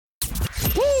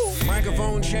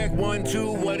Microphone check, 1,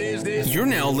 2, what is this? You're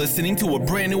now listening to a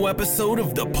brand new episode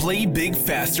of the Play Big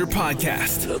Faster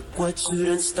podcast. Look what you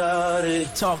done started.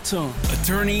 Talk to him.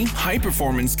 Attorney,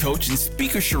 high-performance coach, and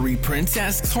speaker Scherrie Prince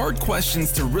asks hard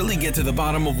questions to really get to the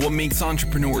bottom of what makes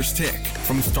entrepreneurs tick.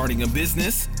 From starting a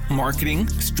business, marketing,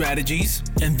 strategies,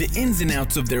 and the ins and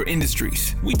outs of their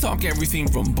industries. We talk everything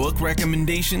from book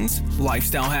recommendations,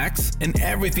 lifestyle hacks, and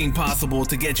everything possible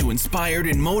to get you inspired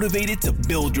and motivated to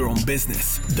build your own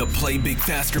business. The Play Big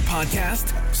Faster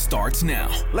podcast starts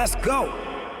now. Let's go.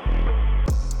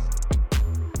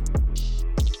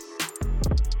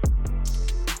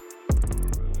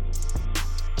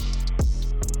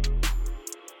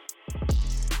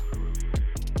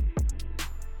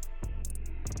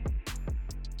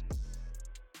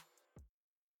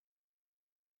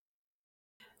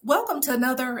 Welcome to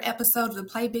another episode of the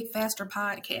Play Big Faster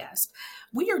podcast.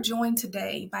 We are joined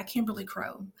today by Kimberly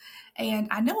Crowe. And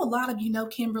I know a lot of you know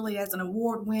Kimberly as an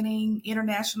award-winning,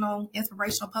 international,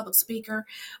 inspirational public speaker,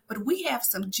 but we have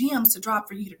some gems to drop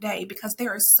for you today because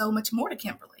there is so much more to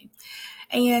Kimberly.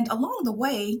 And along the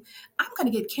way, I'm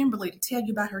going to get Kimberly to tell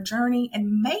you about her journey,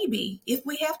 and maybe, if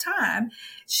we have time,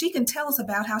 she can tell us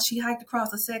about how she hiked across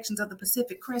the sections of the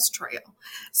Pacific Crest Trail.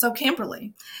 So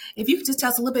Kimberly, if you could just tell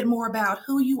us a little bit more about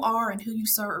who you are and who you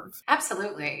serve.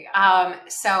 Absolutely.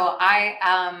 So I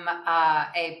am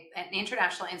an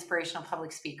international inspirational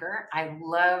public speaker. I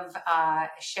love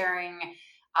sharing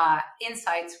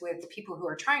insights with people who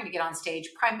are trying to get on stage.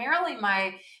 Primarily,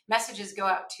 my messages go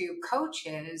out to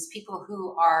coaches, people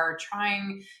who are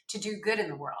trying to do good in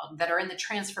the world, that are in the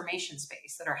transformation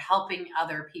space, that are helping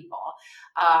other people.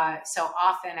 So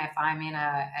often, if I'm in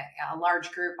a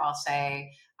large group, I'll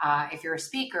say, if you're a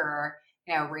speaker,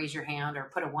 raise your hand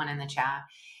or put a 1 in the chat.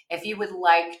 If you would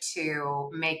like to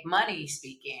make money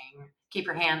speaking, keep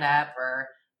your hand up or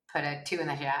put a 2 in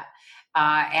the chat.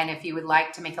 And if you would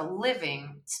like to make a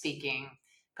living speaking,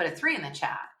 put a 3 in the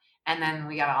chat. And then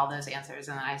we got all those answers.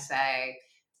 And then I say,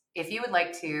 if you would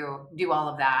like to do all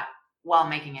of that while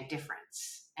making a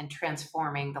difference and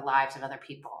transforming the lives of other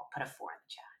people, put a 4 in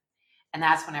the chat. And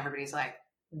that's when everybody's like,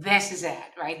 this is it,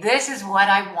 right? This is what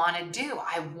I want to do.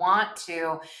 I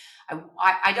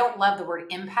don't love the word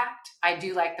impact. I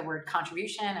do like the word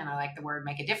contribution, and I like the word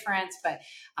make a difference, but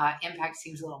impact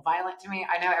seems a little violent to me.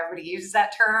 I know everybody uses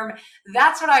that term.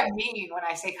 That's what I mean when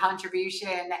I say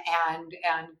contribution,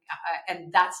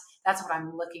 and that's what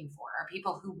I'm looking for, are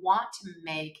people who want to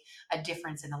make a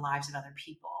difference in the lives of other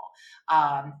people.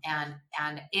 And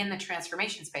in the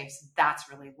transformation space, that's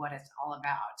really what it's all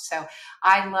about. So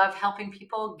I love helping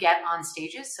people get on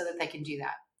stages so that they can do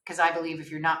that. Because I believe if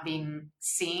you're not being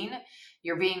seen,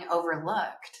 you're being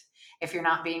overlooked. If you're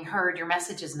not being heard, your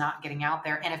message is not getting out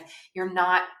there. And if you're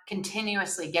not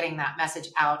continuously getting that message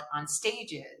out on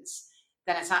stages,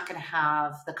 then it's not going to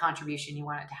have the contribution you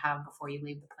want it to have before you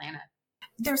leave the planet.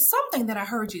 There's something that I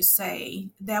heard you say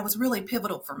that was really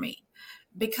pivotal for me.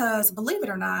 Because believe it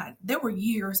or not, there were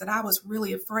years that I was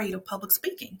really afraid of public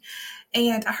speaking.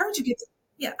 And I heard you give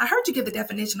the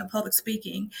definition of public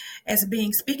speaking as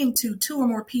being speaking to 2 or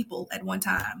more people at one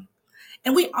time.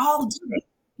 And we all do that.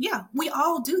 Yeah, we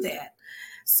all do that.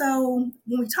 So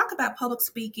when we talk about public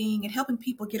speaking and helping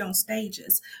people get on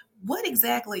stages, what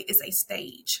exactly is a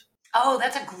stage? Oh,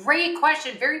 that's a great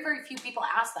question. Very, very few people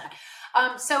ask that.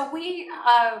 So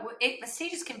the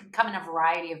stages can come in a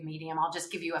variety of medium. I'll just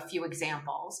give you a few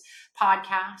examples.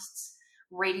 Podcasts,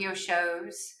 radio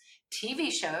shows,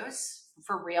 TV shows,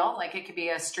 for real. Like it could be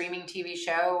a streaming TV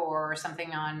show or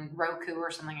something on Roku or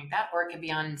something like that, or it could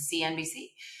be on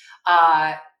CNBC.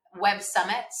 Web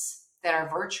summits that are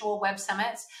virtual web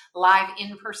summits, live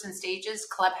in-person stages,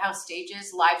 Clubhouse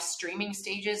stages, live streaming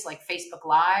stages like Facebook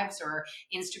Lives or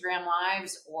Instagram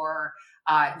Lives or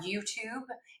YouTube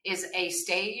is a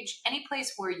stage. Any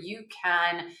place where you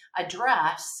can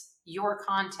address your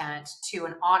content to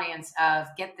an audience of,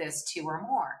 get this, 2 or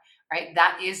more, right?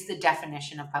 That is the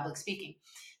definition of public speaking.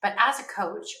 But as a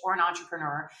coach or an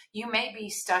entrepreneur, you may be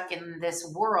stuck in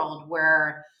this world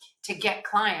where to get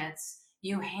clients,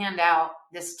 you hand out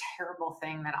this terrible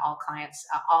thing that all clients,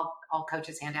 all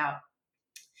coaches hand out.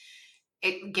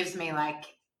 It gives me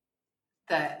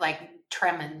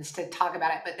tremens to talk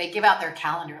about it, but they give out their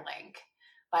calendar link,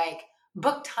 like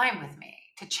book time with me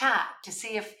to chat, to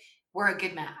see if we're a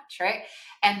good match, right?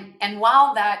 And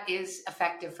while that is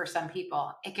effective for some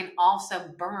people, it can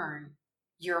also burn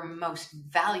your most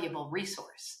valuable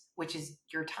resource, which is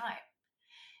your time.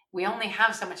 We only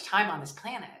have so much time on this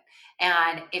planet.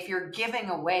 And if you're giving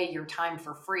away your time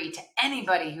for free to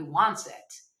anybody who wants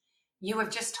it, you have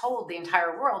just told the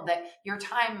entire world that your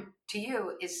time to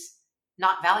you is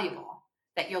not valuable.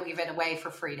 that you'll give it away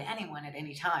for free to anyone at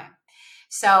any time.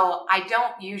 So I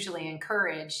don't usually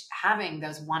encourage having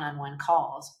those one-on-one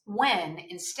calls when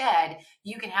instead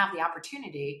you can have the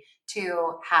opportunity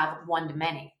to have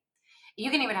one-to-many.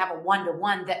 You can even have a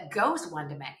one-to-one that goes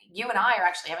one-to-many. You and I are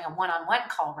actually having a one-on-one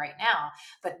call right now,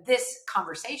 but this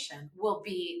conversation will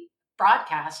be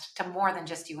broadcast to more than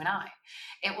just you and I.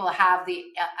 It will have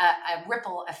a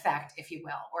ripple effect, if you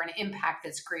will, or an impact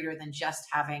that's greater than just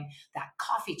having that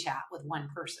coffee chat with one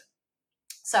person.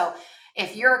 So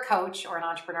if you're a coach or an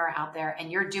entrepreneur out there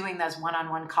and you're doing those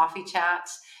one-on-one coffee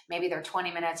chats, maybe they're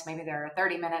 20 minutes, maybe they're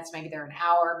 30 minutes, maybe they're an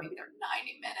hour, maybe they're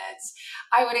 90 minutes,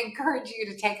 I would encourage you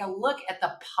to take a look at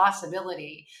the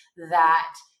possibility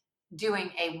that doing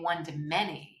a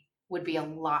one-to-many would be a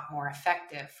lot more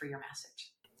effective for your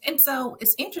message. And so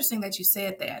it's interesting that you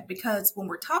said that, because when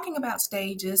we're talking about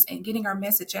stages and getting our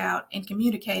message out and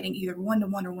communicating either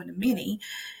one-to-one or one-to-many,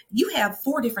 you have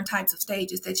 4 different types of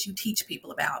stages that you teach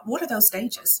people about. What are those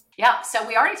stages? Yeah, so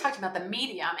we already talked about the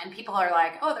medium, and people are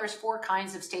like, oh, there's 4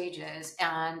 kinds of stages,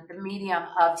 and the medium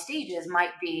of stages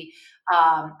might be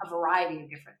a variety of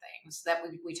different things that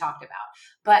we talked about.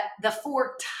 But the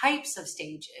 4 types of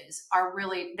stages are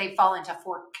really, they fall into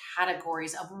 4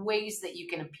 categories of ways that you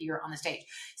can appear on the stage.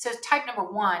 So type number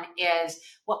 1 is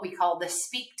what we call the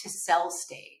speak to sell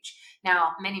stage.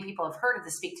 Now, many people have heard of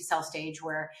the speak to sell stage,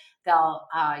 where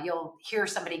you'll hear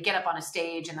somebody get up on a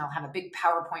stage and they'll have a big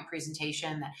PowerPoint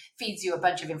presentation that feeds you a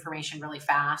bunch of information really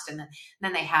fast. And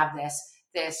then they have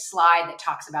this slide that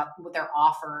talks about what their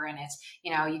offer, and it's,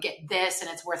 you get this and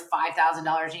it's worth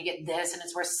 $5,000, and you get this and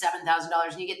it's worth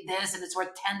 $7,000, and you get this and it's worth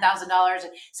 $10,000,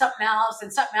 and something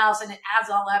else, and it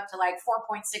adds all up to like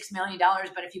 $4.6 million.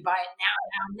 But if you buy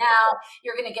it now,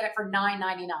 you're going to get it for $9.99,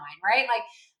 right? Like,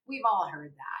 we've all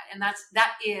heard that. And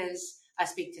that is a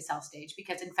speak to sell stage,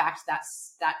 because in fact, that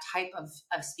type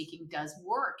of speaking does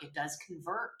work. It does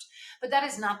convert, but that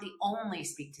is not the only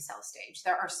speak to sell stage.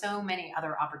 There are so many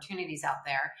other opportunities out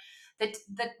there. That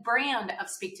the brand of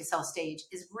speak to sell stage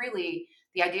is really,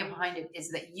 the idea behind it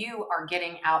is that you are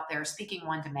getting out there, speaking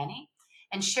one to many,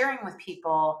 and sharing with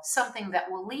people something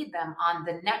that will lead them on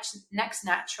the next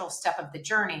natural step of the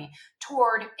journey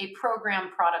toward a program,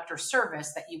 product, or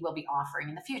service that you will be offering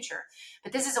in the future.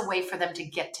 But this is a way for them to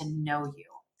get to know you.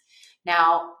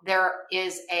 Now, there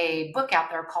is a book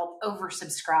out there called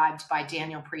Oversubscribed by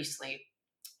Daniel Priestley.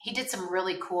 He did some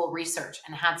really cool research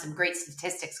and had some great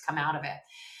statistics come out of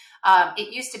it.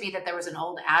 It used to be that there was an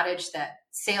old adage that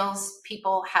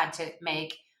salespeople had to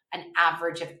make an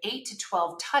average of 8 to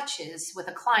 12 touches with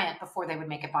a client before they would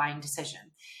make a buying decision.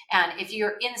 And if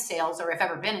you're in sales or have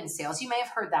ever been in sales, you may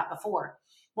have heard that before.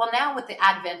 Well, now with the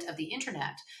advent of the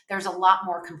internet, there's a lot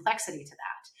more complexity to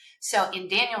that. So in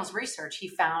Daniel's research, he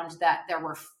found that there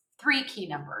were 3 key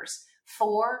numbers: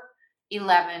 4,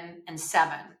 11, and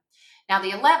 7. Now,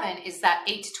 the 11 is that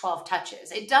 8 to 12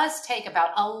 touches. It does take about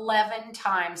 11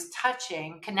 times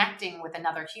connecting with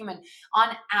another human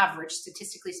on average,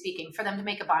 statistically speaking, for them to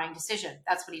make a buying decision.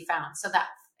 That's what he found. So that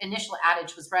initial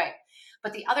adage was right.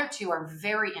 But the other 2 are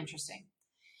very interesting.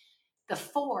 The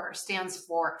 4 stands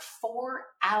for 4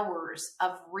 hours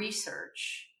of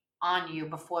research on you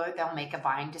before they'll make a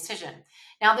buying decision.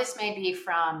 Now, this may be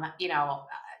from,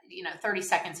 30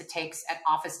 seconds it takes at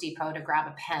Office Depot to grab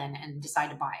a pen and decide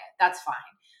to buy it. That's fine.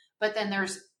 But then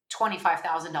there's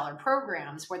 $25,000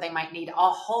 programs where they might need a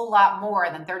whole lot more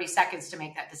than 30 seconds to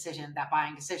make that decision, that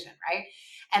buying decision, right?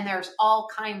 And there's all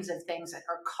kinds of things that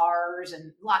are cars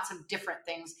and lots of different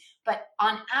things. But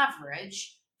on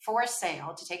average, for a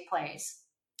sale to take place,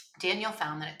 Daniel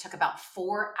found that it took about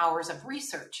 4 hours of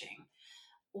researching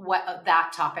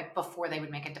that topic before they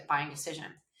would make a buying decision.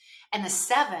 And the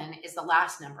 7 is the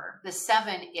last number. The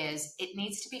 7 is, it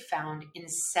needs to be found in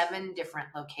 7 different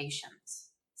locations.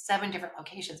 7 different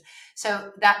locations.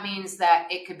 So that means that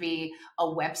it could be a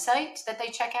website that they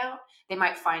check out. They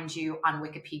might find you on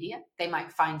Wikipedia. They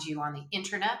might find you on the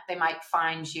internet. They might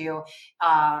find you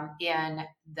by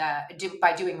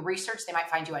doing research. They might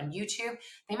find you on YouTube.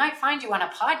 They might find you on a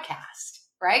podcast,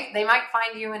 right? They might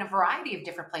find you in a variety of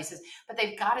different places, but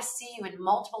they've got to see you in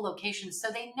multiple locations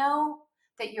so they know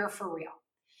that you're for real.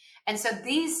 And so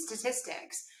these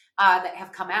statistics that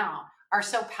have come out are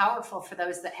so powerful for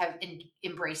those that have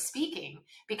embraced speaking,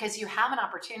 because you have an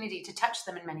opportunity to touch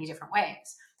them in many different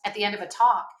ways. At the end of a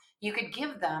talk, you could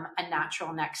give them a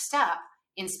natural next step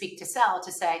in Speak to Sell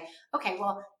to say, okay,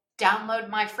 well, download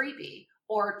my freebie,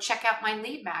 or check out my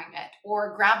lead magnet,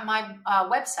 or grab my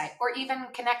website, or even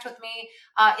connect with me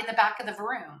in the back of the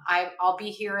room. I'll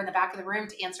be here in the back of the room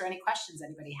to answer any questions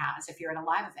anybody has if you're in a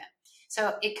live event.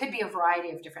 So it could be a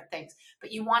variety of different things,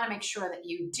 but you want to make sure that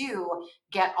you do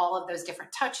get all of those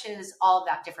different touches, all of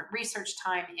that different research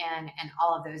time in, and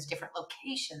all of those different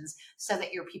locations so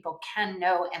that your people can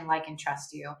know and like and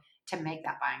trust you to make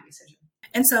that buying decision.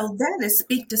 And so that is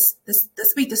the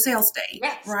speak to sales stage,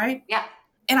 Yes. right? Yeah.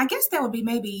 And I guess that would be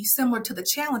maybe similar to the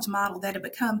challenge model that had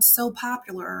become so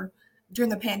popular during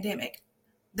the pandemic.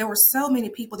 There were so many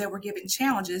people that were giving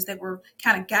challenges that were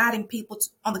kind of guiding people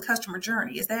on the customer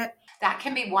journey. Is that? That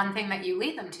can be one thing that you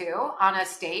lead them to on a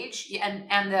stage,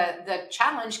 and the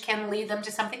challenge can lead them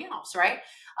to something else, right?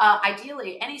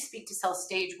 Ideally, any speak to sell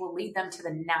stage will lead them to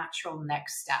the natural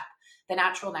next step. The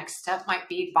natural next step might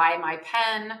be buy my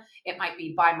pen. It might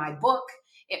be buy my book.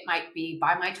 It might be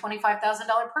buy my $25,000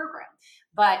 program,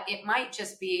 but it might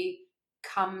just be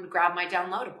come grab my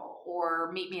downloadable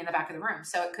or meet me in the back of the room.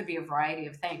 So it could be a variety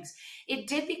of things. It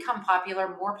did become popular,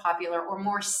 or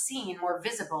more seen, more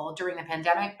visible during the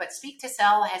pandemic, but Speak to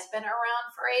Sell has been around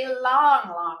for a long,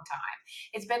 long time.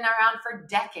 It's been around for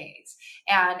decades.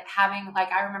 And having,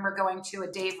 like, I remember going to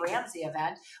a Dave Ramsey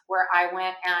event where I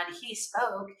went and he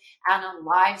spoke on a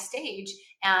live stage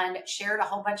and shared a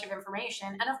whole bunch of information.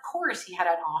 And of course he had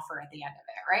an offer at the end of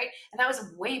it, right? And that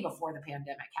was way before the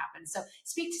pandemic happened. So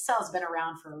Speak to Sell has been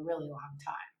around for a really long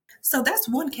time. So that's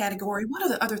one category. What are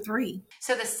the other three?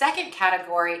 So the second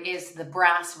category is the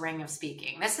brass ring of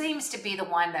speaking. This seems to be the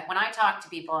one that when I talk to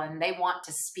people and they want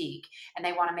to speak and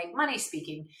they want to make money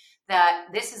speaking, that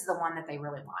this is the one that they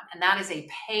really want. And that is a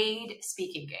paid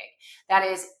speaking gig. That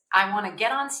is, I want to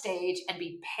get on stage and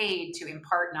be paid to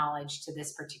impart knowledge to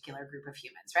this particular group of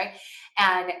humans, right?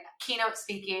 And keynote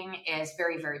speaking is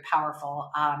very, very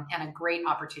powerful and a great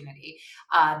opportunity.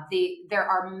 There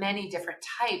are many different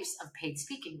types of paid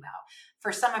speaking, though.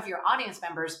 For some of your audience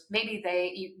members, maybe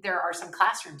there are some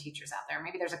classroom teachers out there.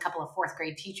 Maybe there's a couple of fourth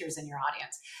grade teachers in your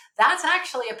audience. That's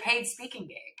actually a paid speaking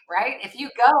gig, right? If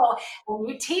you go and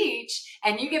you teach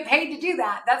and you get paid to do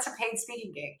that, that's a paid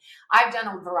speaking gig. I've done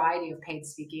a variety of paid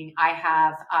speaking. I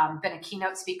have been a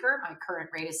keynote speaker. My current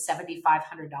rate is $7,500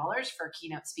 for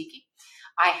keynote speaking.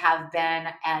 I have been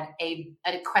an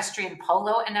equestrian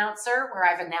polo announcer where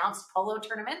I've announced polo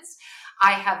tournaments.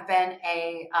 I have been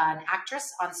an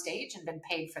actress on stage and been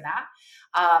paid for that.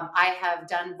 I have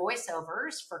done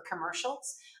voiceovers for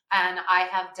commercials, and I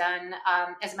have done,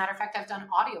 as a matter of fact, I've done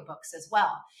audiobooks as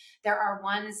well. There are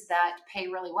ones that pay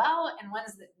really well and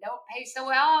ones that don't pay so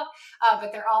well,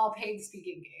 but they're all paid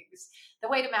speaking gigs. The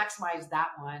way to maximize that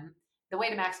one, the way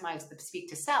to maximize the Speak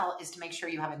to Sell is to make sure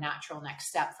you have a natural next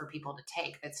step for people to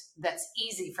take that's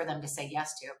easy for them to say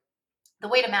yes to. The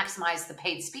way to maximize the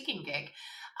paid speaking gig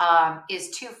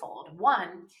is twofold.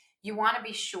 One, you want to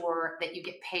be sure that you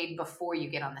get paid before you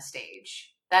get on the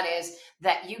stage. That is,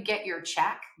 that you get your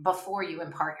check before you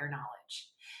impart your knowledge.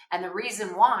 And the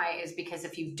reason why is because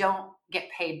if you don't get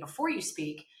paid before you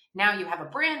speak, now you have a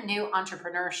brand new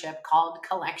entrepreneurship called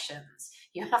collections.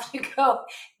 You have to go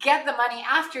get the money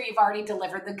after you've already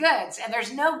delivered the goods. And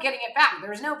there's no getting it back.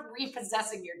 There's no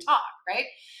repossessing your talk, right?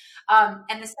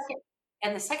 And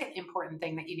the second important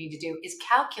thing that you need to do is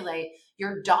calculate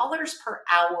your dollars per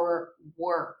hour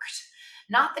worked.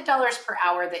 Not the dollars per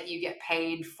hour that you get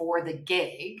paid for the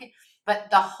gig, but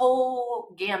the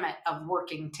whole gamut of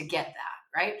working to get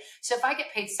that, right? So if I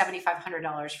get paid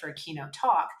 $7,500 for a keynote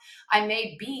talk, I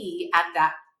may be at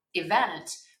that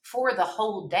event for the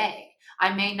whole day.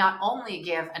 I may not only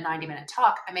give a 90-minute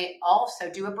talk, I may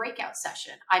also do a breakout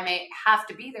session. I may have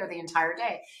to be there the entire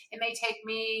day. It may take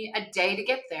me a day to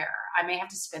get there. I may have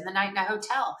to spend the night in a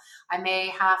hotel. I may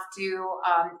have to,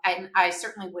 and I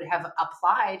certainly would have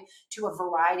applied to a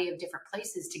variety of different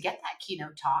places to get that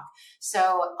keynote talk.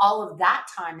 So all of that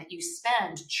time that you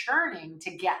spend churning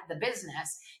to get the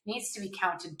business needs to be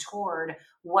counted toward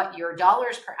what your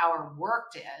dollars per hour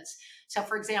worked is. So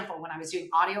for example, when I was doing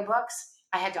audiobooks,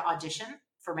 I had to audition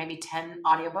for maybe 10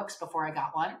 audiobooks before I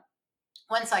got one.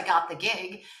 Once I got the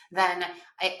gig, then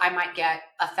I might get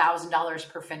 $1,000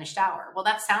 per finished hour. Well,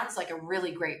 that sounds like a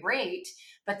really great rate,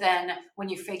 but then when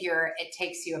you figure it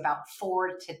takes you about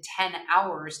 4 to 10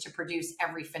 hours to produce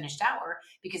every finished hour,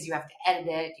 because you have to edit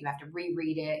it, you have to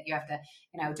reread it, you have to,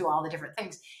 do all the different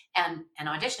things and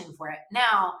auditioning for it.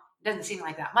 Now, it doesn't seem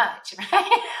like that much,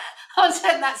 right? All of a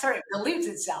sudden that sort of dilutes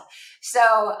itself.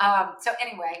 So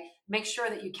anyway, make sure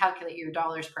that you calculate your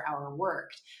dollars per hour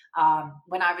worked.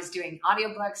 When I was doing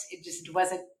audiobooks, it just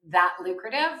wasn't that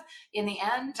lucrative in the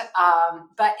end,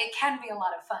 but it can be a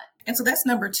lot of fun. And so that's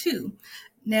number 2.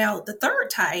 Now, the third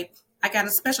type, I got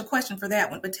a special question for that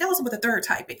one, but tell us what the third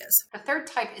type is. The third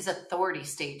type is authority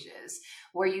stages,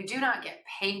 where you do not get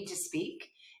paid to speak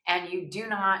and you do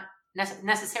not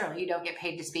necessarily, you don't get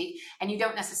paid to speak, and you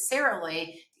don't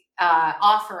necessarily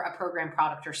offer a program,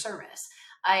 product, or service.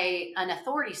 An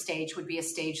authority stage would be a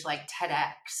stage like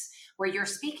TEDx, where you're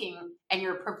speaking and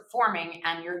you're performing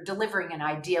and you're delivering an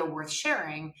idea worth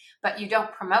sharing, but you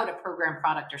don't promote a program,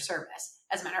 product, or service.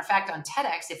 As a matter of fact, on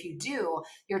TEDx, if you do,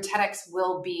 your TEDx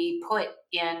will be put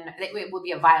in, it will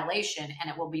be a violation, and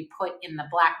it will be put in the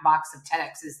black box of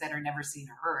TEDx's that are never seen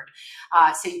or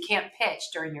heard. So you can't pitch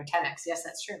during your TEDx. Yes,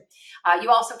 that's true.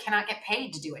 You also cannot get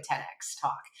paid to do a TEDx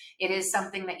talk. It is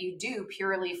something that you do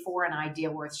purely for an idea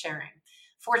worth sharing.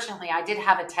 Fortunately, I did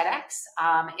have a TEDx.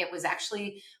 It was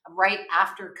actually right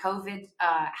after COVID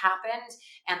happened,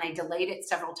 and they delayed it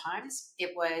several times.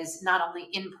 It was not only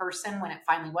in person when it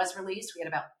finally was released. We had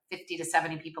about 50 to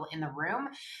 70 people in the room.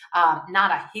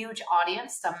 Not a huge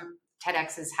audience. Some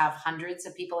TEDx's have hundreds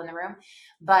of people in the room.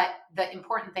 But the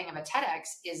important thing of a TEDx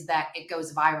is that it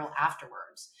goes viral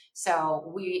afterwards.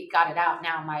 So we got it out.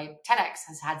 Now my TEDx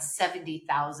has had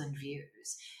 70,000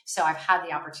 views. So I've had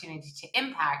the opportunity to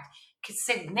impact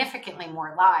significantly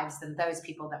more lives than those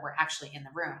people that were actually in the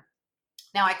room.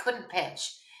 Now, I couldn't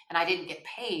pitch, and I didn't get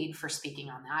paid for speaking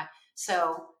on that.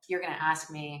 So you're going to ask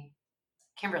me,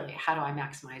 Kimberly, how do I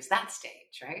maximize that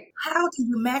stage, right? How do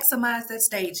you maximize that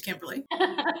stage, Kimberly?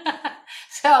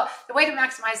 So the way to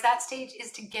maximize that stage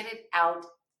is to get it out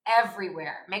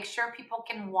everywhere. Make sure people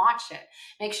can watch it.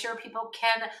 Make sure people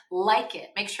can like it.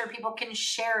 Make sure people can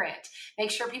share it.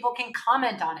 Make sure people can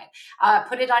comment on it.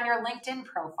 Put it on your LinkedIn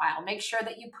profile. Make sure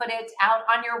that you put it out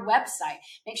on your website.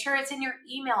 Make sure it's in your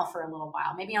email for a little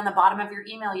while. Maybe on the bottom of your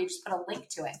email, you just put a link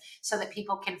to it so that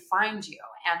people can find you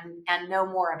and know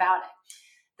more about it.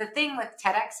 The thing with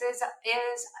TEDx is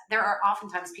there are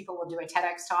oftentimes people will do a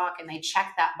TEDx talk and they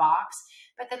check that box,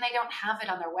 but then they don't have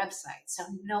it on their website. So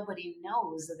nobody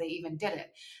knows that they even did it.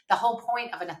 The whole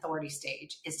point of an authority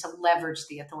stage is to leverage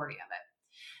the authority of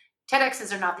it.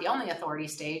 TEDx's are not the only authority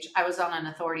stage. I was on an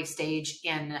authority stage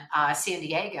in San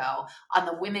Diego on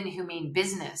the Women Who Mean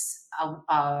Business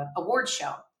award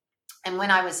show. And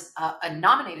when I was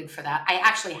nominated for that, I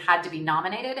actually had to be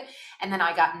nominated. And then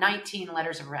I got 19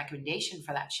 letters of recommendation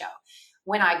for that show.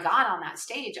 When I got on that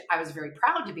stage, I was very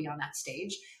proud to be on that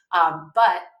stage.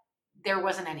 But there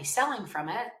wasn't any selling from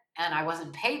it, and I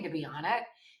wasn't paid to be on it.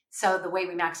 So the way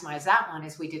we maximized that one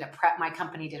is my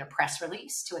company did a press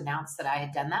release to announce that I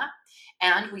had done that.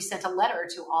 And we sent a letter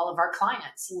to all of our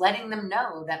clients, letting them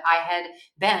know that I had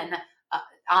been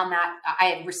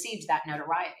I had received that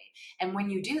notoriety. And when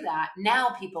you do that,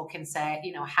 now people can say,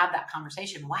 have that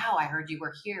conversation. Wow, I heard you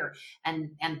were here.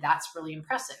 And that's really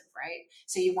impressive, right?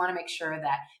 So you want to make sure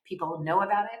that people know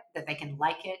about it, that they can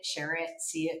like it, share it,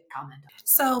 see it, comment on it.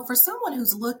 So for someone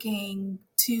who's looking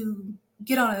to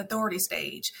get on an authority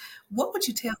stage, what would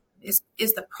you tell them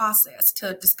is the process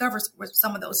to discover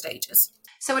some of those stages?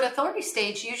 So an authority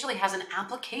stage usually has an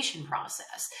application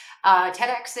process.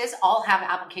 TEDx's all have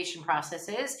application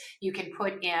processes. You can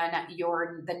put in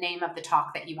the name of the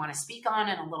talk that you want to speak on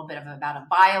and a little bit about a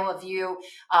bio of you,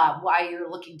 why you're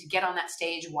looking to get on that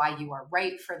stage, why you are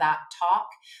right for that talk,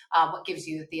 what gives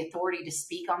you the authority to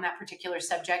speak on that particular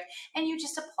subject. And you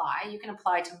just apply. You can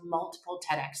apply to multiple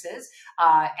TEDx's.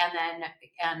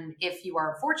 And if you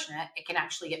are fortunate, it can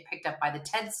actually get picked up by the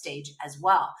TED stage as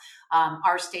well.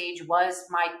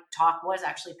 My talk was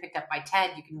actually picked up by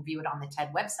TED. You can view it on the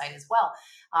TED website as well.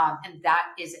 And that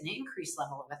is an increased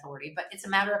level of authority, but it's a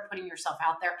matter of putting yourself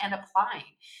out there and applying.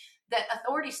 The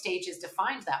authority stage is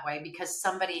defined that way because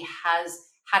somebody has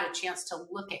had a chance to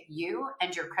look at you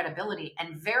and your credibility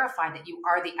and verify that you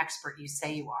are the expert you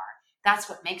say you are. That's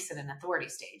what makes it an authority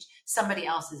stage. Somebody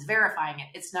else is verifying it.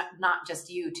 It's not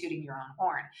just you tooting your own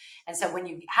horn. And so when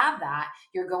you have that,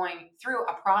 you're going through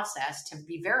a process to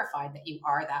be verified that you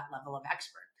are that level of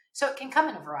expert. So it can come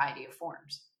in a variety of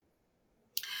forms.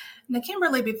 Now,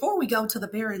 Kimberly, before we go to the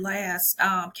very last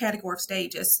category of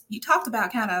stages, you talked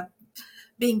about kind of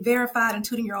being verified and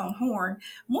tooting your own horn.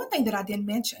 One thing that I didn't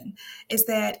mention is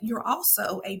that you're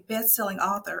also a best-selling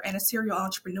author and a serial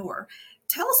entrepreneur.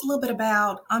 Tell us a little bit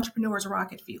about Entrepreneur's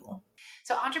Rocket Fuel.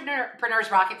 So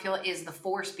Entrepreneur's Rocket Fuel is the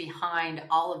force behind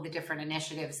all of the different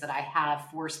initiatives that I have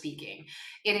for speaking.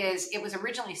 It was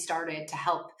originally started to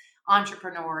help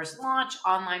entrepreneurs launch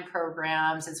online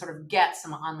programs and sort of get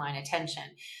some online attention.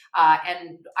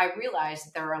 And I realized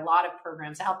that there are a lot of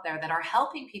programs out there that are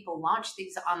helping people launch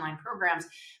these online programs,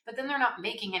 but then they're not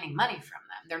making any money from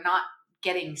them. They're not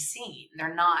getting seen.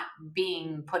 They're not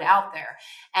being put out there.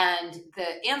 And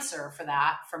the answer for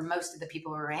that, for most of the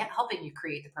people who are helping you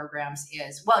create the programs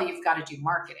is, well, you've got to do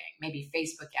marketing, maybe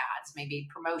Facebook ads, maybe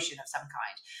promotion of some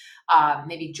kind,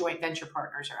 maybe joint venture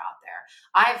partners are out there.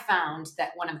 I've found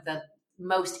that one of the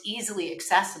most easily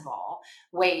accessible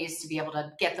ways to be able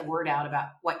to get the word out about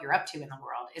what you're up to in the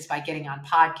world is by getting on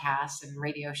podcasts and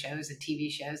radio shows and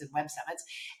TV shows and web summits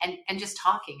and just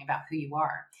talking about who you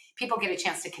are. People get a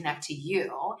chance to connect to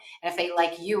you. And if they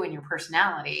like you and your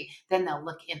personality, then they'll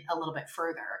look in a little bit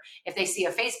further. If they see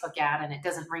a Facebook ad and it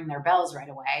doesn't ring their bells right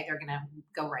away, they're going to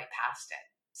go right past it.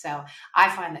 So I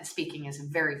find that speaking is a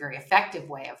very, very effective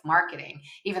way of marketing,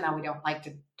 even though we don't like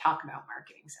to talk about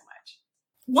marketing so much.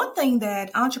 One thing that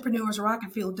Entrepreneurs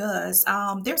Rocket Fuel does,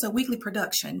 there's a weekly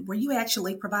production where you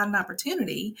actually provide an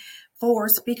opportunity for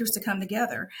speakers to come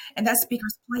together, and that's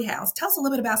Speakers Playhouse. Tell us a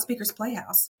little bit about Speakers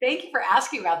Playhouse. Thank you for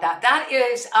asking about that. That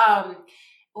is,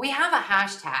 we have a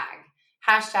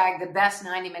hashtag the best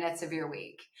 90 minutes of your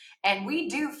week. And we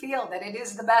do feel that it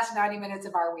is the best 90 minutes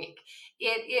of our week.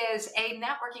 It is a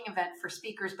networking event for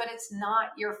speakers, but it's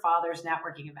not your father's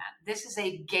networking event. This is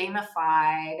a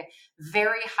gamified,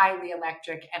 very highly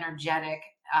electric, energetic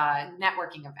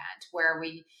networking event where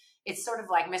it's sort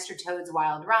of like Mr. Toad's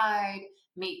Wild Ride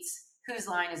meets Whose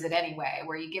Line Is It Anyway,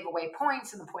 where you give away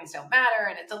points and the points don't matter,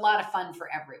 and it's a lot of fun for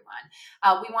everyone.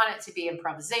 We want it to be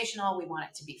improvisational. We want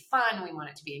it to be fun. We want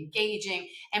it to be engaging,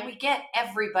 and we get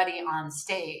everybody on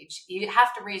stage. You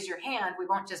have to raise your hand. We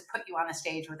won't just put you on the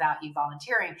stage without you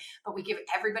volunteering, but we give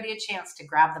everybody a chance to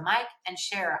grab the mic and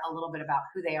share a little bit about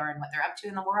who they are and what they're up to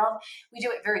in the world. We do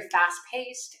it very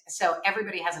fast-paced, so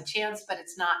everybody has a chance, but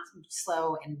it's not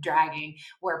slow and dragging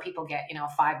where people get,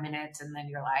 5 minutes and then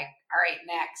you're like, all right,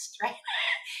 next, right?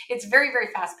 It's very, very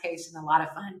fast paced and a lot of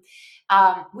fun.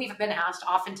 We've been asked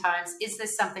oftentimes, is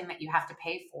this something that you have to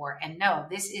pay for? And no,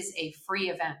 this is a free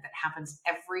event that happens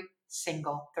every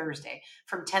single Thursday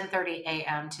from 10:30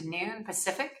 a.m. to noon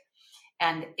Pacific.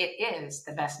 And it is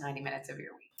the best 90 minutes of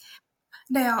your week.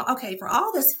 Now, okay, for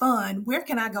all this fun, where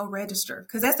can I go register?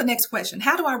 Because that's the next question.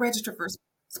 How do I register for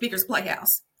Speakers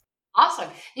Playhouse? Awesome.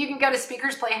 You can go to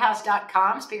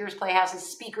speakersplayhouse.com. Speakers Playhouse is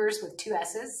speakers with 2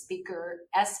 S's, speaker,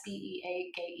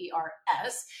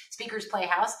 SPEAKERS,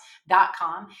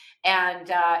 speakersplayhouse.com.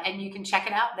 And you can check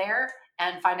it out there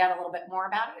and find out a little bit more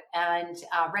about it and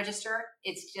register.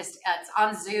 It's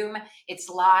on Zoom. It's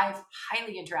live,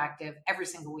 highly interactive every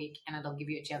single week, and it'll give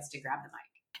you a chance to grab the mic.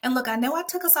 And look, I know I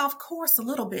took us off course a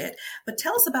little bit, but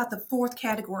tell us about the 4th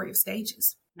category of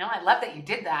stages. No, I love that you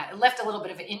did that. It left a little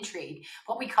bit of intrigue,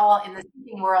 what we call in the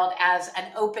speaking world as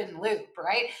an open loop,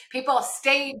 right? People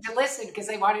stayed to listen because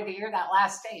they wanted to hear that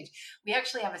last stage. We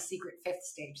actually have a secret 5th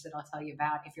stage that I'll tell you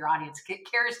about if your audience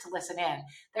cares to listen in.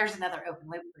 There's another open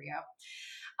loop for you.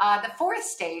 The 4th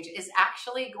stage is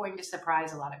actually going to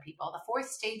surprise a lot of people. The 4th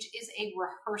stage is a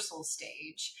rehearsal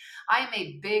stage. I am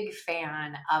a big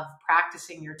fan of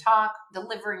practicing your talk,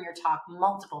 delivering your talk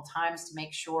multiple times to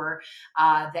make sure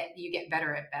that you get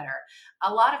better at better.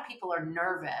 A lot of people are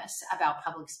nervous about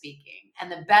public speaking,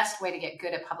 and the best way to get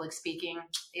good at public speaking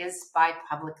is by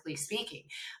publicly speaking.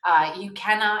 You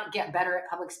cannot get better at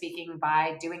public speaking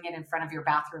by doing it in front of your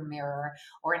bathroom mirror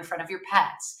or in front of your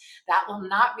pets. That will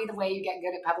not be the way you get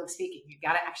good at public speaking. You've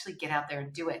got to actually get out there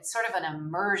and do it. Sort of an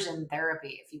immersion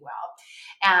therapy, if you will.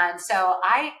 And so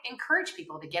I encourage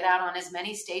people to get out on as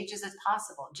many stages as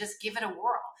possible. Just give it a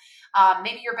whirl.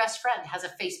 Maybe your best friend has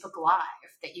a Facebook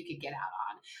Live that you could get out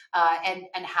on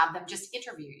and have them just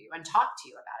interview you and talk to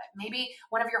you about it. Maybe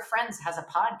one of your friends has a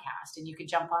podcast and you could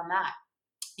jump on that.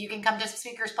 You can come to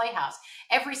Speakers Playhouse.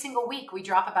 Every single week, we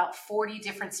drop about 40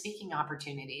 different speaking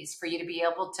opportunities for you to be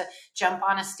able to jump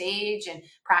on a stage and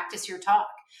practice your talk.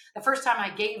 The first time I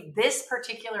gave this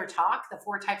particular talk, the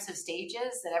 4 types of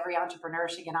stages that every entrepreneur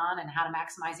should get on and how to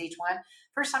maximize each one,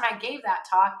 first time I gave that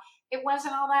talk, it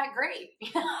wasn't all that great.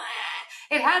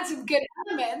 It had some good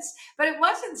elements, but it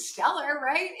wasn't stellar,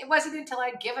 right? It wasn't until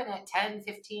I'd given it 10,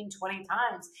 15, 20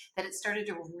 times that it started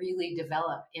to really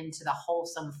develop into the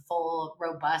wholesome, full,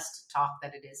 robust talk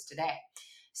that it is today.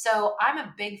 So I'm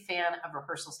a big fan of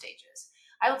rehearsal stages.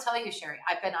 I will tell you, Scherrie,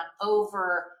 I've been on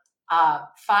over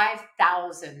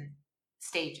 5,000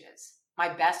 stages. My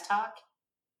best talk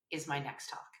is my next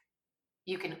talk.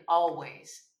 You can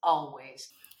always.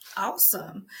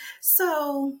 Awesome.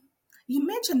 So you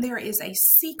mentioned there is a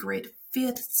secret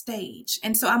 5th stage.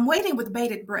 And so I'm waiting with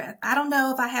bated breath. I don't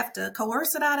know if I have to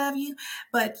coerce it out of you,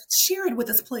 but share it with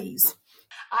us, please.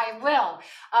 I will.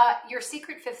 Your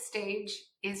secret 5th stage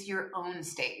is your own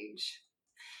stage.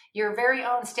 Your very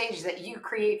own stage that you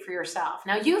create for yourself.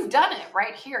 Now, you've done it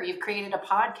right here. You've created a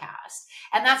podcast,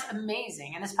 and that's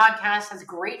amazing. And this podcast has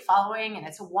great following, and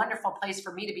it's a wonderful place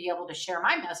for me to be able to share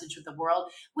my message with the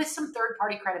world with some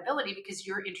third-party credibility because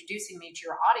you're introducing me to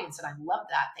your audience, and I love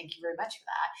that. Thank you very much for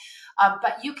that.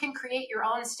 But you can create your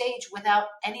own stage without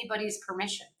anybody's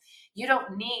permission. You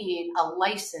don't need a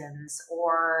license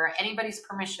or anybody's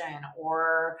permission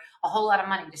or a whole lot of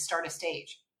money to start a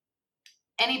stage.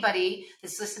 Anybody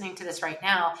that's listening to this right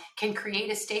now can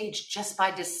create a stage just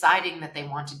by deciding that they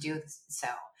want to do so.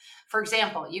 For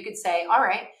example, you could say, all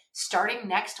right, starting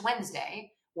next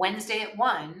Wednesday at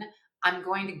 1, I'm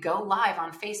going to go live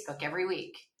on Facebook every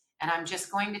week, and I'm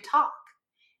just going to talk.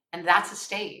 And that's a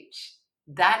stage.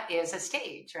 That is a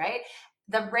stage, right?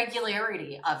 The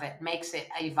regularity of it makes it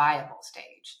a viable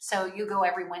stage. So you go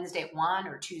every Wednesday at 1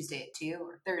 or Tuesday at 2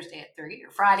 or Thursday at 3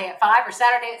 or Friday at 5 or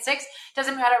Saturday at 6.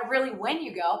 Doesn't matter really when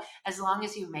you go, as long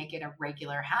as you make it a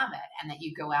regular habit and that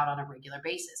you go out on a regular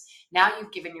basis. Now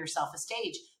you've given yourself a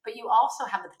stage, but you also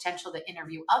have the potential to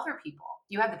interview other people.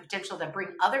 You have the potential to bring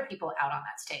other people out on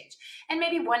that stage. And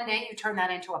maybe one day you turn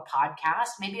that into a podcast.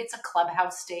 Maybe it's a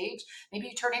Clubhouse stage. Maybe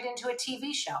you turn it into a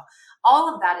TV show.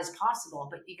 All of that is possible,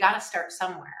 but you got to start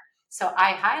somewhere. So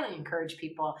I highly encourage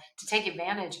people to take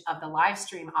advantage of the live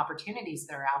stream opportunities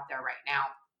that are out there right now.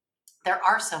 There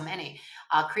are so many.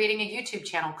 Creating a YouTube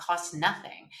channel costs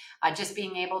nothing. Just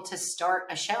being able to start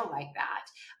a show like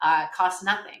that costs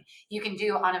nothing. You can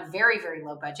do on a very, very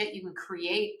low budget. You can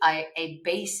create a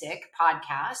basic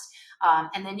podcast,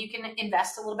 and then you can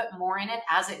invest a little bit more in it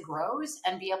as it grows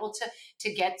and be able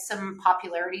to get some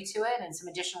popularity to it and some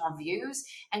additional views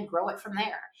and grow it from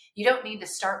there. You don't need to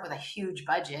start with a huge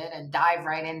budget and dive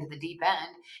right into the deep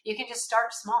end. You can just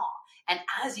start small. And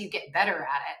as you get better at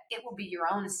it, it will be your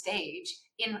own stage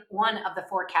in one of the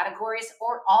 4 categories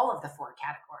or all of the 4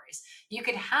 categories. You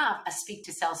could have a speak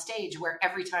to sell stage where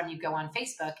every time you go on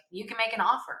Facebook, you can make an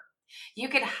offer. You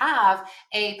could have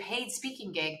a paid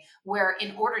speaking gig where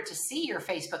in order to see your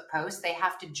Facebook post, they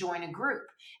have to join a group.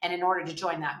 And in order to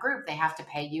join that group, they have to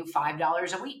pay you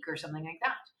 $5 a week or something like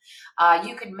that.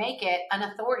 You could make it an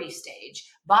authority stage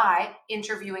by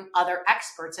interviewing other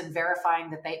experts and verifying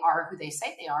that they are who they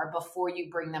say they are before you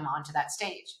bring them onto that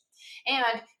stage.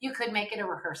 And you could make it a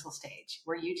rehearsal stage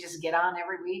where you just get on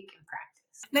every week and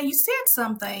practice. Now, you said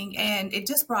something, and it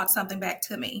just brought something back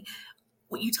to me.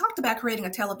 When you talked about creating a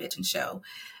television show,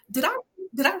 did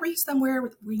I read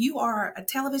somewhere where you are a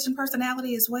television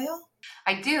personality as well?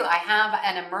 I do. I have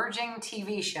an emerging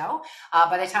TV show.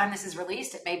 By the time this is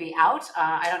released, it may be out.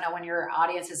 I don't know when your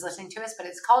audience is listening to us, but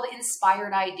it's called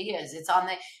Inspired Ideas. It's on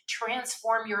the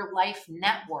Transform Your Life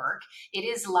Network. It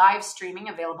is live streaming,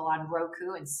 available on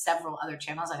Roku and several other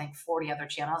channels. I think 40 other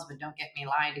channels, but don't get me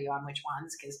lying to you on which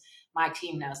ones, because my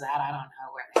team knows that. I don't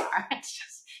know where they are.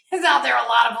 It's out there a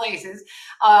lot of places.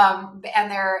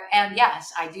 And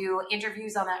yes, I do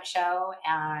interviews on that show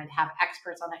and have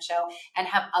experts on that show and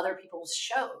have other people's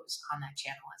shows on that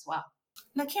channel as well.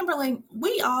 Now, Kimberly,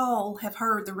 we all have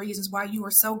heard the reasons why you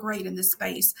are so great in this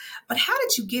space, but how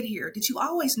did you get here? Did you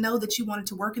always know that you wanted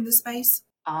to work in this space?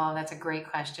 Oh, that's a great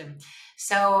question.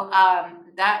 So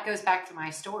that goes back to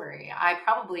my story. I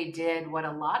probably did what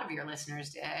a lot of your listeners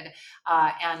did. And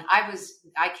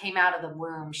I came out of the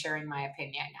womb sharing my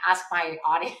opinion. Ask my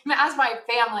audience, ask my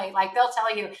family, like they'll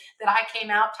tell you that I came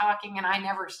out talking and I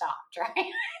never stopped, right?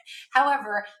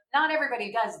 However, not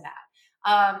everybody does that.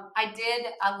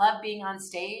 I love being on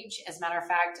stage. As a matter of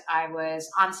fact, I was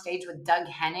on stage with Doug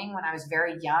Henning when I was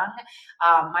very young.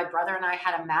 My brother and I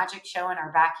had a magic show in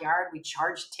our backyard. We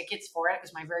charged tickets for it. It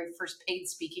was my very first paid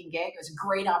speaking gig. It was a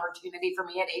great opportunity for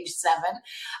me at age 7.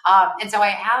 And so I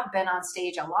have been on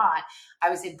stage a lot. I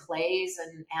was in plays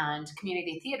and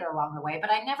community theater along the way,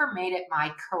 but I never made it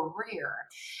my career.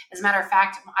 As a matter of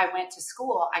fact, I went to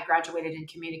school. I graduated in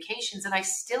communications, and I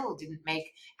still didn't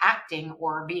make acting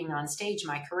or being on stage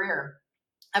my career.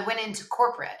 I went into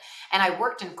corporate, and I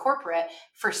worked in corporate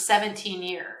for 17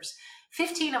 years.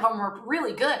 15 of them were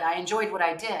really good. I enjoyed what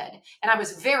I did, and I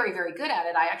was very, very good at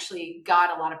it. I actually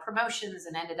got a lot of promotions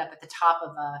and ended up at the top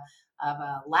of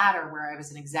a ladder where I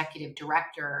was an executive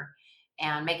director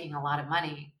and making a lot of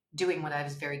money doing what I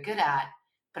was very good at,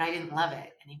 but I didn't love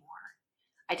it anymore.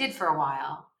 I did for a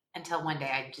while until one day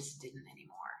I just didn't anymore.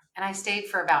 And I stayed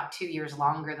for about 2 years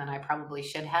longer than I probably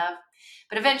should have.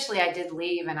 But eventually I did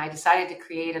leave, and I decided to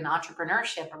create an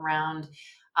entrepreneurship around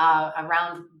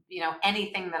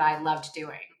anything that I loved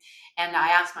doing. And I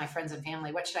asked my friends and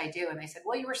family, what should I do? And they said,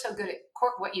 well, you were so good at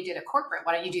what you did at corporate.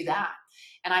 Why don't you do that?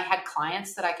 And I had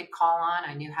clients that I could call on.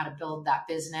 I knew how to build that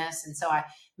business. And so I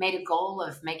made a goal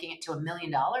of making it to $1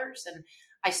 million. And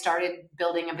I started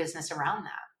building a business around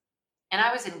that. And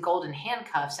I was in golden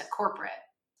handcuffs at corporate.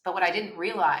 But what I didn't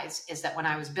realize is that when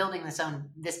I was building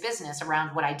this business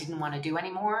around what I didn't want to do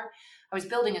anymore, I was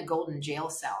building a golden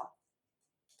jail cell.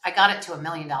 I got it to $1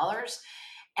 million,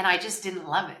 and I just didn't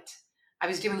love it. I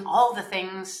was doing all the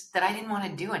things that I didn't want to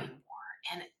do anymore,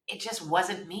 and it just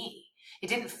wasn't me. It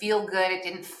didn't feel good. It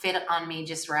didn't fit on me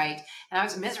just right. And I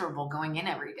was miserable going in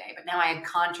every day. But now I had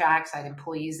contracts. I had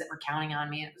employees that were counting on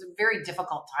me. And it was a very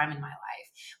difficult time in my life.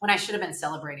 When I should have been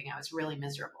celebrating, I was really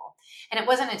miserable. And it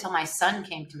wasn't until my son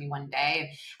came to me one day and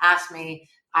asked me,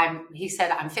 he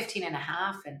said, I'm 15 and a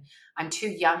half and I'm too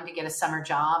young to get a summer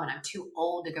job and I'm too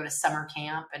old to go to summer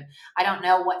camp and I don't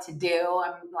know what to do.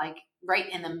 I'm like right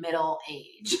in the middle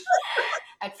age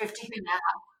at 15 and a half.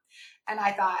 And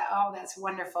I thought, oh, that's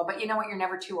wonderful. But you know what you're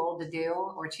never too old to do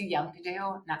or too young to do?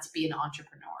 And that's be an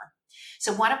entrepreneur.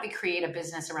 So why don't we create a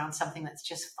business around something that's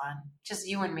just fun? Just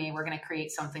you and me, we're going to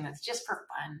create something that's just for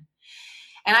fun.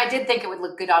 And I did think it would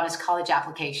look good on his college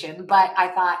application, but I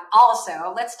thought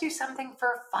also let's do something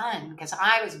for fun because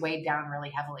I was weighed down really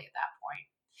heavily at that point.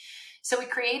 So we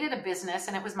created a business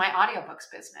and it was my audiobooks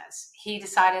business. He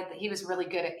decided that he was really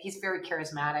good he's very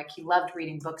charismatic. He loved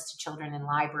reading books to children in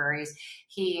libraries.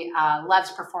 He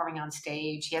loves performing on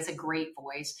stage. He has a great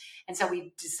voice. And so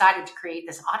we decided to create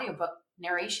this audiobook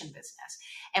narration business.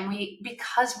 And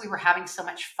because we were having so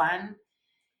much fun,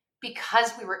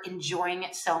 because we were enjoying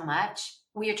it so much,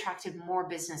 we attracted more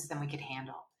business than we could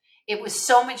handle. It was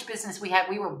so much business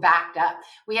we were backed up.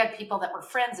 We had people that were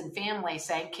friends and family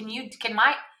saying, can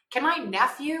my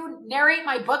nephew narrate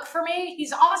my book for me?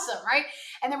 He's awesome, right?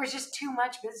 And there was just too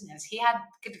much business. He had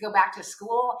to go back to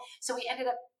school. So we ended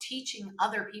up teaching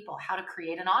other people how to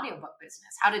create an audiobook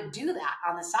business, how to do that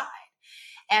on the side.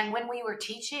 And when we were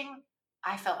teaching,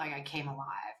 I felt like I came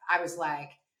alive. I was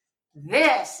like,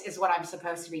 this is what I'm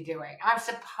supposed to be doing. I'm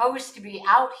supposed to be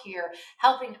out here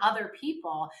helping other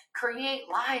people create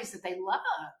lives that they love.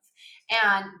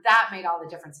 And that made all the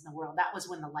difference in the world. That was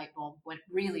when the light bulb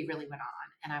really went on.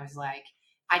 And I was like,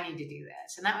 I need to do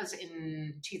this. And that was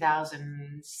in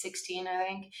 2016, I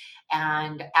think.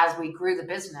 And as we grew the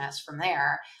business from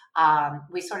there,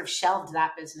 we sort of shelved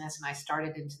that business and I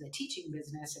started into the teaching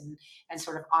business and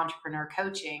sort of entrepreneur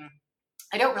coaching.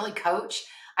 I don't really coach.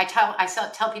 I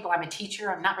tell people I'm a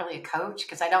teacher. I'm not really a coach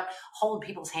because I don't hold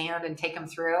people's hand and take them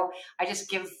through. I just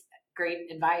give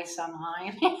great advice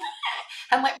online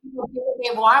and let people do what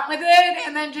they want with it.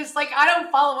 And then just I don't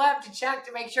follow up to check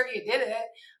to make sure you did it.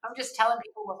 I'm just telling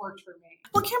people what worked for me.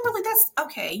 Well, Kimberly, that's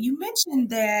okay. You mentioned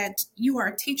that you are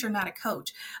a teacher, not a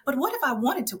coach. But what if I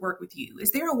wanted to work with you?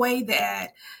 Is there a way that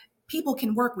people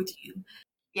can work with you?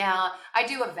 Yeah, I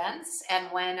do events. And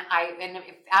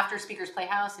after Speakers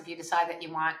Playhouse, if you decide that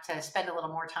you want to spend a little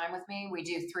more time with me, we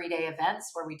do 3-day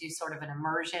events where we do sort of an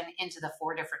immersion into the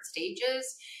 4 different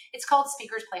stages. It's called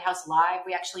Speakers Playhouse Live.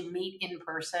 We actually meet in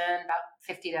person, about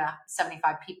 50 to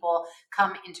 75 people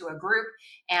come into a group,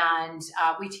 and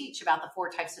we teach about the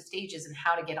 4 types of stages and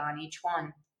how to get on each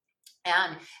one,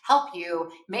 and help you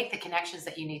make the connections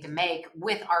that you need to make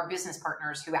with our business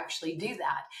partners who actually do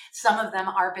that. Some of them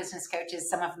are business coaches,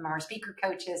 some of them are speaker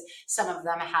coaches, some of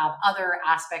them have other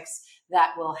aspects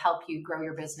that will help you grow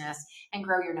your business and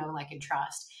grow your know, like, and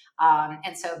trust.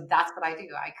 And so that's what I do.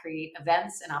 I create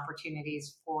events and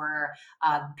opportunities for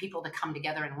people to come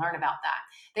together and learn about that.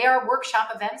 They are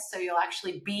workshop events, so you'll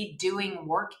actually be doing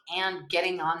work and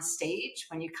getting on stage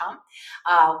when you come.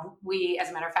 We, as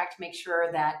a matter of fact, make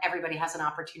sure that everybody has an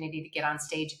opportunity to get on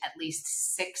stage at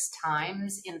least 6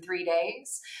 times in 3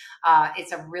 days.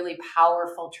 It's a really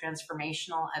powerful,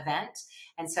 transformational event.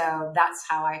 And so that's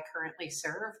how I currently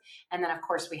serve. And then, of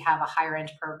course, we have a higher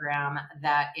end program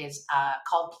that is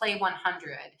called Play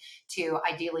 100 to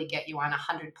ideally get you on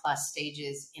 100 plus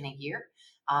stages in a year.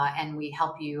 And we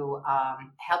help you,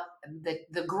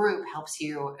 the group helps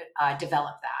you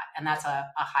develop that. And that's a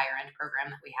higher end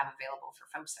program that we have available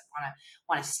for folks that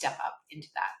want to step up into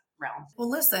that realm. Well,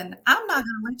 listen, I'm not going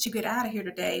to let you get out of here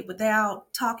today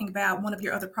without talking about one of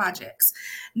your other projects.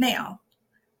 Now,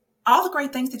 all the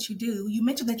great things that you do, you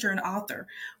mentioned that you're an author.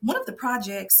 One of the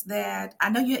projects that I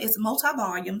know is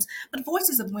multi-volumes, but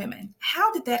Voices of Women.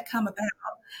 How did that come about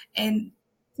and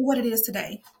what it is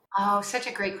today? Oh, such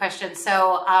a great question.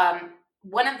 So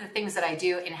one of the things that I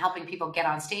do in helping people get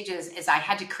on stages is I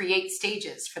had to create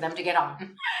stages for them to get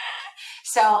on.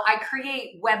 So I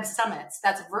create web summits.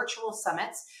 That's virtual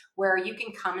summits where you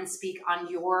can come and speak on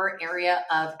your area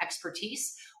of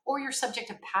expertise or your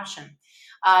subject of passion.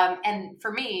 And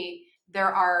for me,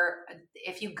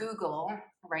 if you Google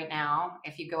right now,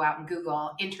 if you go out and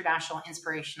Google international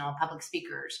inspirational public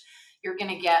speakers, you're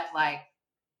going to get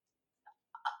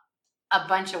a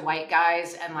bunch of white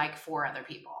guys and 4 other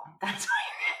people.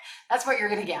 That's what you're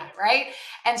going to get, right?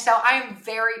 And so I'm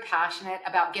very passionate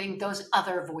about getting those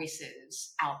other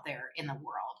voices out there in the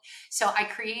world. So I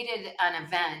created an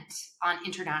event on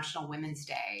International Women's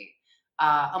Day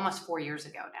almost 4 years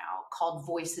ago now called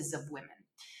Voices of Women.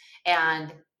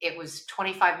 And it was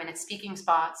 25-minute speaking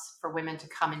spots for women to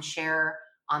come and share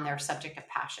on their subject of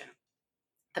passion.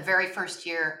 The very first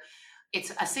year,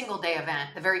 it's a single day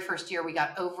event. The very first year, we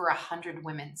got over 100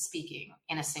 women speaking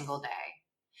in a single day.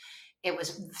 It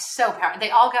was so powerful. They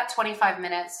all got 25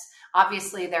 minutes.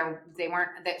 Obviously, they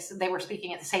were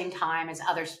speaking at the same time as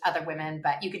other women,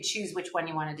 but you could choose which one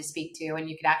you wanted to speak to, and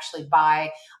you could actually buy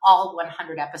all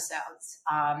 100 episodes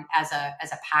as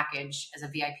a package, as a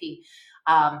VIP.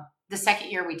 The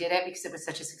second year we did it, because it was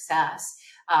such a success,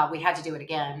 we had to do it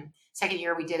again. Second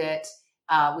year we did it.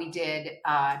 We did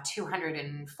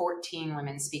 214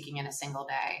 women speaking in a single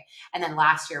day. And then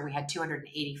last year we had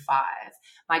 285.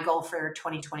 My goal for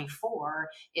 2024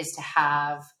 is to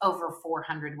have over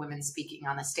 400 women speaking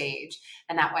on the stage.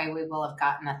 And that way we will have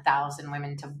gotten 1,000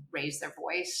 women to raise their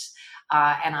voice.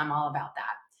 And I'm all about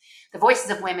that. The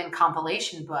Voices of Women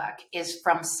compilation book is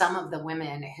from some of the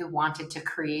women who wanted to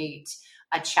create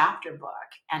a chapter book,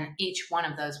 and each one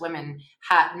of those women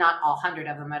had, not all 100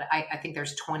 of them, but I think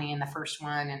there's 20 in the first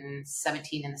one and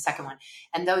 17 in the second one.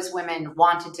 And those women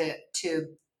wanted to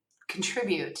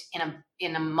contribute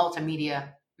in a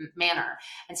multimedia manner.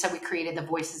 And so we created the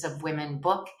Voices of Women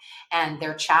book, and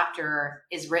their chapter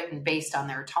is written based on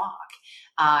their talk.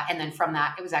 And then from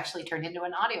that, it was actually turned into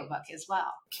an audiobook as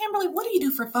well. Kimberly, what do you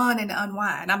do for fun and to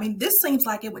unwind? I mean, this seems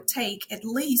like it would take at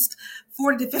least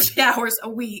 40 to 50 hours a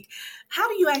week. How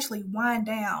do you actually wind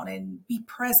down and be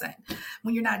present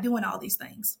when you're not doing all these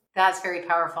things? That's very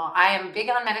powerful. I am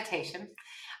big on meditation.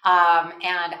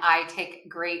 And I take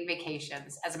great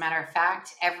vacations. As a matter of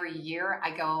fact, every year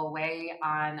I go away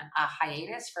on a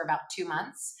hiatus for about 2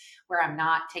 months where I'm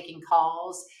not taking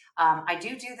calls. I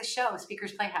do the show,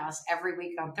 Speakers Playhouse, every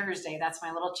week on Thursday. That's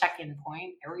my little check-in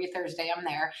point. Every Thursday I'm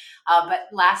there. But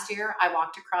last year I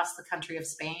walked across the country of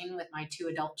Spain with my 2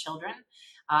 adult children.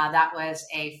 That was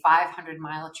a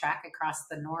 500-mile trek across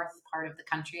the north part of the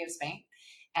country of Spain.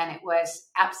 And it was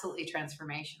absolutely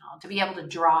transformational to be able to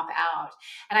drop out.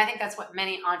 And I think that's what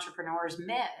many entrepreneurs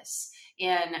miss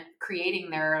in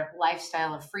creating their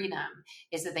lifestyle of freedom,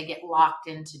 is that they get locked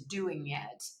into doing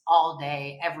it all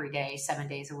day, every day, 7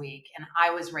 days a week. And I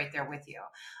was right there with you.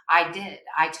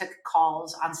 I took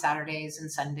calls on Saturdays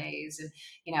and Sundays, and,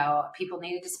 people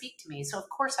needed to speak to me. So of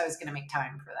course I was going to make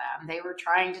time for them. They were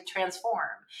trying to transform.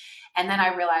 And then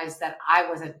I realized that I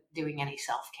wasn't doing any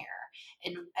self-care.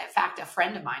 In fact, a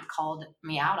friend of mine called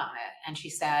me out on it, and she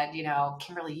said,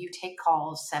 Kimberly, you take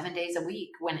calls 7 days a week.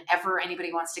 Whenever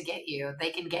anybody wants to get you, they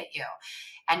can get you.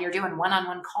 And you're doing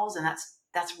one-on-one calls, and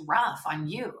that's rough on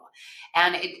you.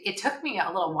 And it took me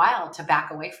a little while to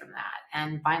back away from that.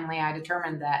 And finally, I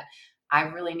determined that I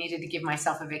really needed to give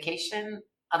myself a vacation.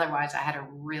 Otherwise, I had a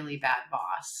really bad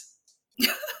boss.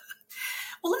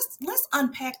 Well, let's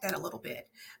unpack that a little bit,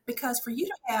 because for you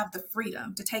to have the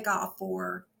freedom to take off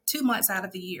for 2 months out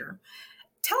of the year,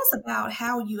 tell us about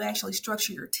how you actually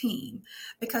structure your team,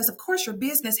 because of course your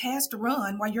business has to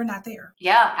run while you're not there.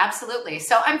 Yeah, absolutely.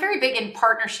 So I'm very big in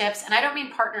partnerships, and I don't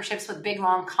mean partnerships with big,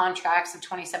 long contracts of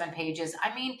 27 pages.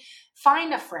 I mean,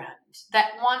 find a friend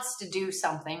that wants to do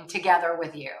something together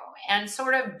with you and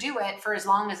sort of do it for as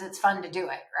long as it's fun to do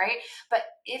it, right? But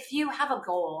if you have a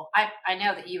goal, I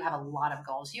know that you have a lot of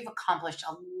goals. You've accomplished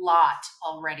a lot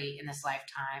already in this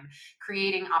lifetime.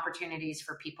 Creating opportunities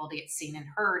for people to get seen and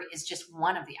heard is just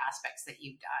one of the aspects that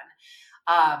you've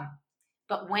done.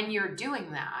 But when you're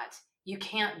doing that, you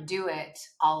can't do it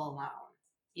all alone.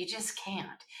 You just can't.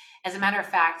 As a matter of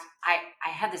fact, I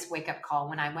had this wake-up call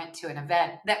when I went to an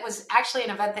event that was actually an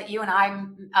event that you and I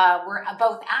were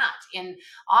both at in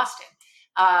Austin.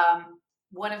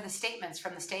 One of the statements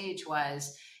from the stage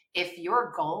was, if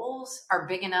your goals are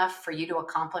big enough for you to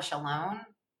accomplish alone,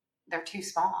 they're too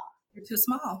small. You're too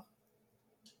small.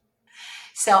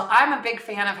 So I'm a big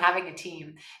fan of having a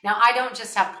team. Now, I don't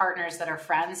just have partners that are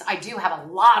friends. I do have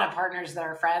a lot of partners that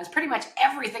are friends. Pretty much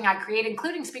everything I create,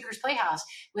 including Speakers Playhouse,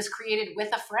 was created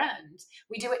with a friend.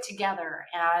 We do it together.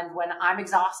 And when I'm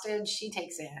exhausted, she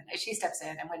steps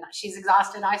in. And when she's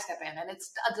exhausted, I step in. And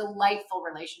it's a delightful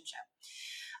relationship.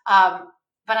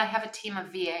 But I have a team of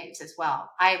VAs as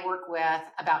well. I work with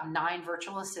about 9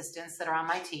 virtual assistants that are on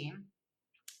my team.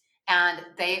 And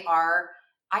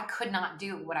I could not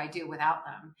do what I do without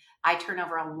them. I turn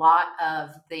over a lot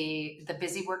of the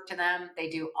busy work to them. They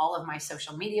do all of my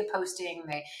social media posting.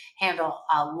 They handle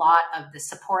a lot of the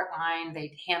support line.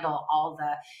 They handle all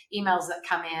the emails that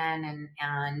come in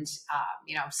and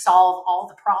solve all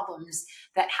the problems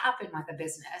that happen with the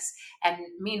business. And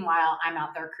meanwhile, I'm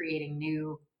out there creating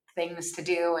new things to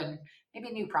do and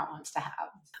maybe new problems to have.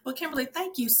 Well, Kimberly,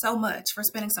 thank you so much for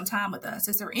spending some time with us.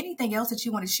 Is there anything else that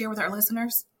you want to share with our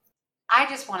listeners? I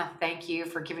just want to thank you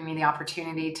for giving me the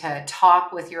opportunity to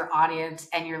talk with your audience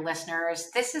and your listeners.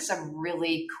 This is a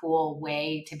really cool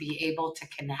way to be able to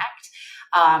connect.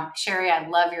 Scherrie, I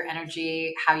love your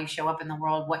energy, how you show up in the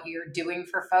world, what you're doing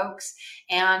for folks,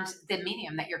 and the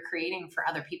medium that you're creating for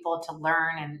other people to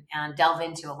learn and delve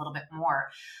into a little bit more.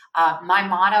 My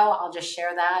motto, I'll just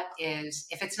share that, is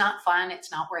if it's not fun,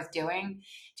 it's not worth doing.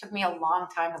 It took me a long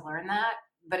time to learn that,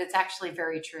 but it's actually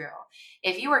very true.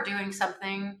 If you are doing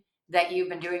something that you've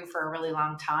been doing for a really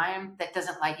long time that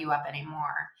doesn't light you up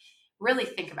anymore, really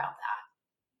think about that.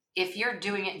 If you're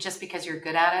doing it just because you're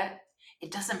good at it,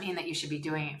 it doesn't mean that you should be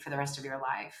doing it for the rest of your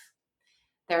life.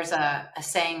 There's a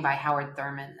saying by Howard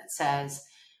Thurman that says,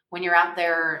 when you're out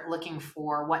there looking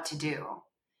for what to do,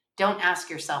 don't ask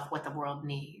yourself what the world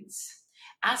needs.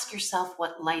 Ask yourself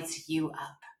what lights you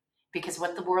up, because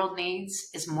what the world needs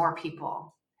is more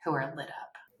people who are lit up.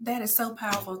 That is so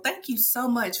powerful. Thank you so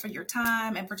much for your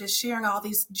time and for just sharing all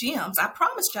these gems. I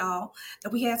promised y'all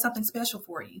that we had something special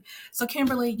for you. So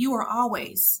Kimberly, you are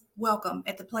always welcome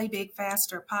at the Play Big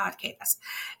Faster podcast.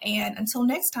 And until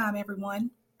next time, everyone,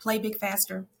 play big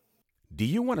faster. Do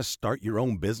you want to start your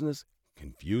own business?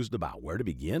 Confused about where to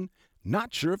begin?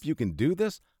 Not sure if you can do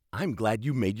this? I'm glad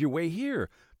you made your way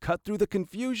here. Cut through the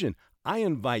confusion. I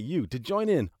invite you to join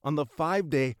in on the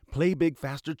 5-day Play Big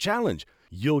Faster Challenge.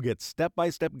 You'll get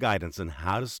step-by-step guidance on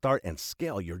how to start and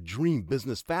scale your dream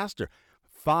business faster.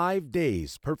 5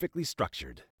 days perfectly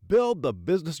structured. Build the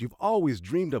business you've always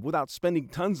dreamed of without spending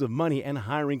tons of money and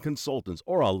hiring consultants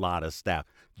or a lot of staff.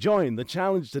 Join the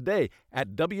challenge today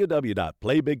at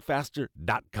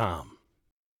www.playbigfaster.com.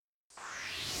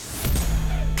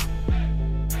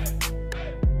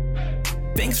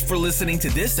 Thanks for listening to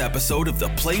this episode of the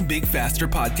Play Big Faster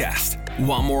podcast.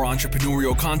 Want more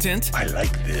entrepreneurial content? I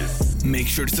like this. Make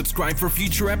sure to subscribe for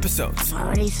future episodes.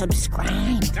 Already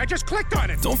subscribed. I just clicked on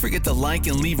it. Don't forget to like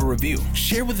and leave a review.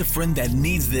 Share with a friend that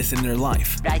needs this in their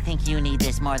life. I think you need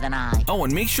this more than I. Oh,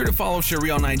 and make sure to follow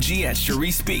Scherrie on IG at Scherrie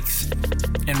Speaks.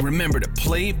 And remember to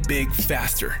play big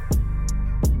faster.